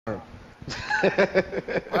Why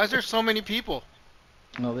is there so many people?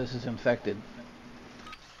 No, this is infected.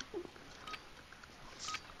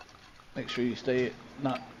 Make sure you stay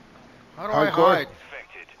not. How do I Hardcore? hide?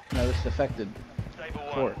 No, this is affected.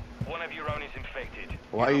 Core. One of your own is infected.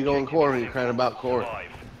 Why are you going core when you're crying about core?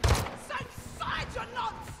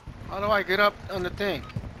 How do I get up on the thing?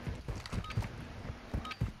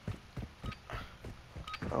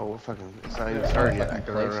 Oh, we're fucking. It's not even started yet. I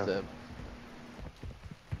can run around.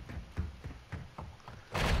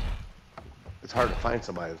 It's hard to find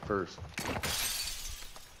somebody at first.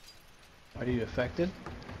 Are you affected?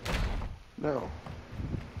 No.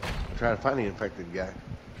 I'm trying to find the infected guy.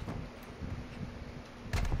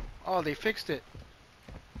 Oh, they fixed it.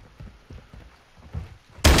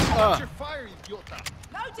 Your fire, idiota.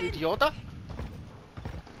 Idiota?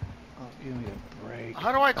 Oh, give me a break.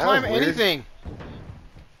 How do I climb anything?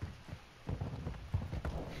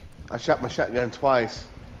 I shot my shotgun twice.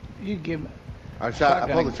 You give me. I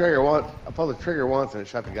pulled the trigger once. I pulled the trigger once and it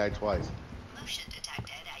shot the guy twice. Motion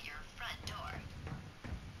detected at your front door.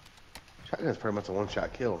 Shotgun's pretty much a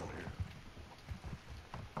one-shot kill in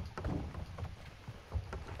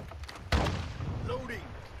here. Loading.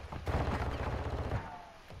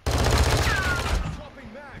 What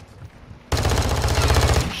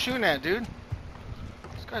are you shooting at, dude?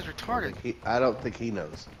 This guy's retarded. I don't think he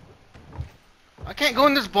knows. I can't go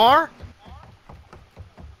in this bar?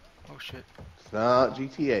 Oh shit. It's not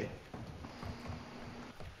GTA.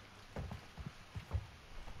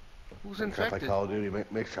 Who's Crap, infected? like Call of Duty.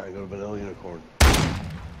 Make sure I go to Vanilla Unicorn.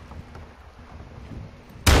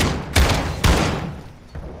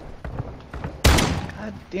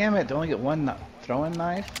 God damn it! To only get one throwing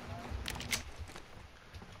knife.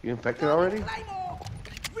 You infected already?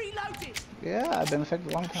 Yeah, I've been infected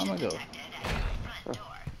a long time ago. Huh.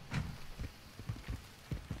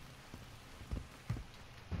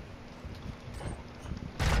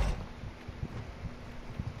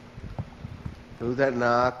 Who's that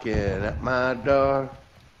knocking at my door?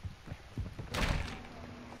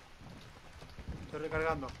 Estoy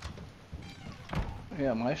recargando.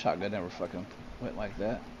 Yeah, my shotgun never fucking went like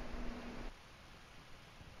that.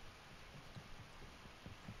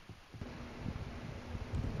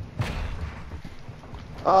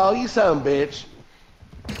 Oh, you son of a bitch.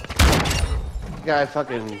 Guy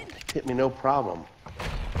fucking hit me no problem.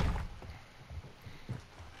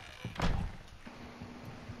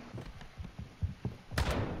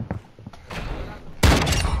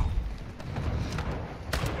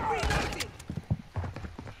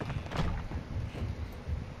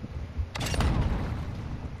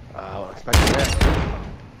 I wasn't expecting that.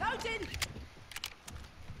 Loading.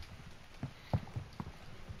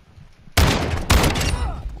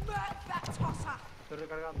 Estoy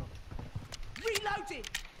recargando. Reloading.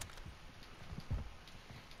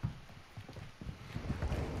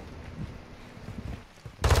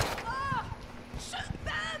 Shoot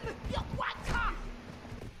them, you wanker!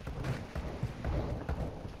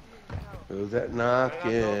 Who's that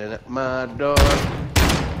knocking at my door?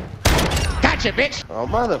 Gotcha, bitch! Oh,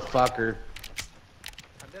 motherfucker.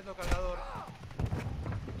 Cambiando cargador.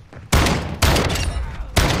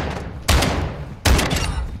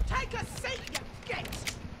 Take a seat, you git!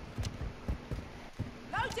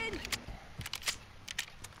 Loading.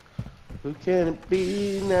 Who can it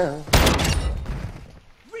be now?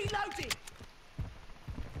 Reloading.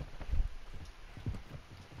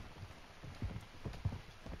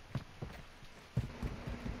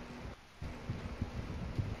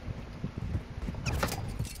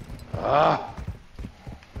 Ah.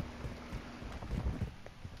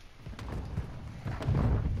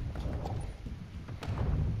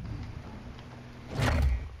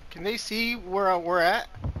 Can they see where we're at?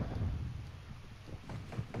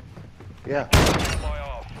 Yeah.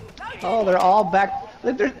 Oh, they're all back.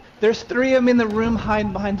 Look, there's three of them in the room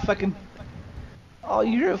hiding behind fucking. Oh,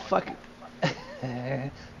 you're a fucking.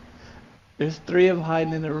 There's three of them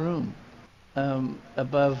hiding in the room,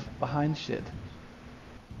 above, behind shit.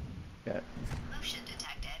 Yeah. Motion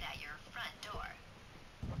detected at your front door.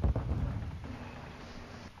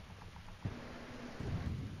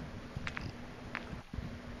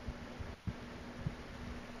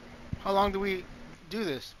 How long do we do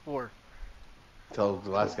this for? Till the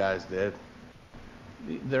last guy's dead.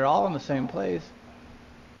 They're all in the same place.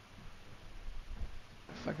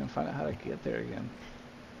 If I can find out how to get there again.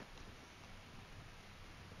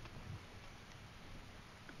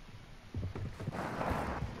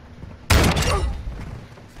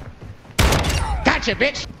 Gotcha,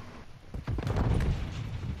 bitch!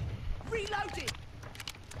 Reloading.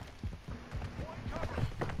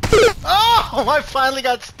 Oh, I finally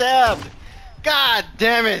got stabbed. God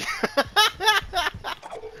damn it!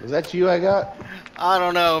 Was that you I got? I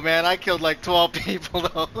don't know, man. I killed like 12 people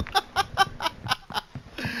though.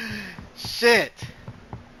 Shit.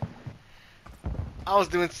 I was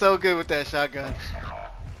doing so good with that shotgun.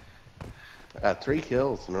 I got 3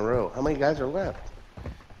 kills in a row. How many guys are left?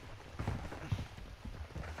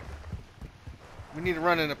 We need to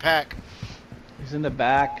run in a pack. He's in the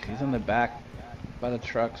back. He's in the back by the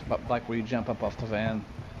trucks, but like where you jump up off the van.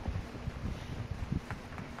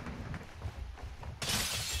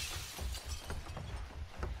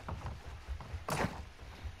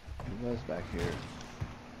 He was back here.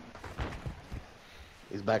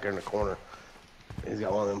 He's back there in the corner. He's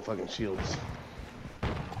got one of them fucking shields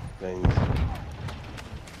things.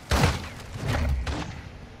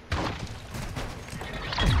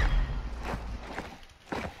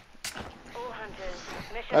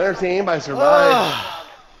 I never seen anybody survive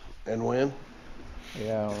and win.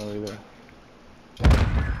 Yeah, I don't know either.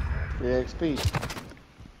 The XP.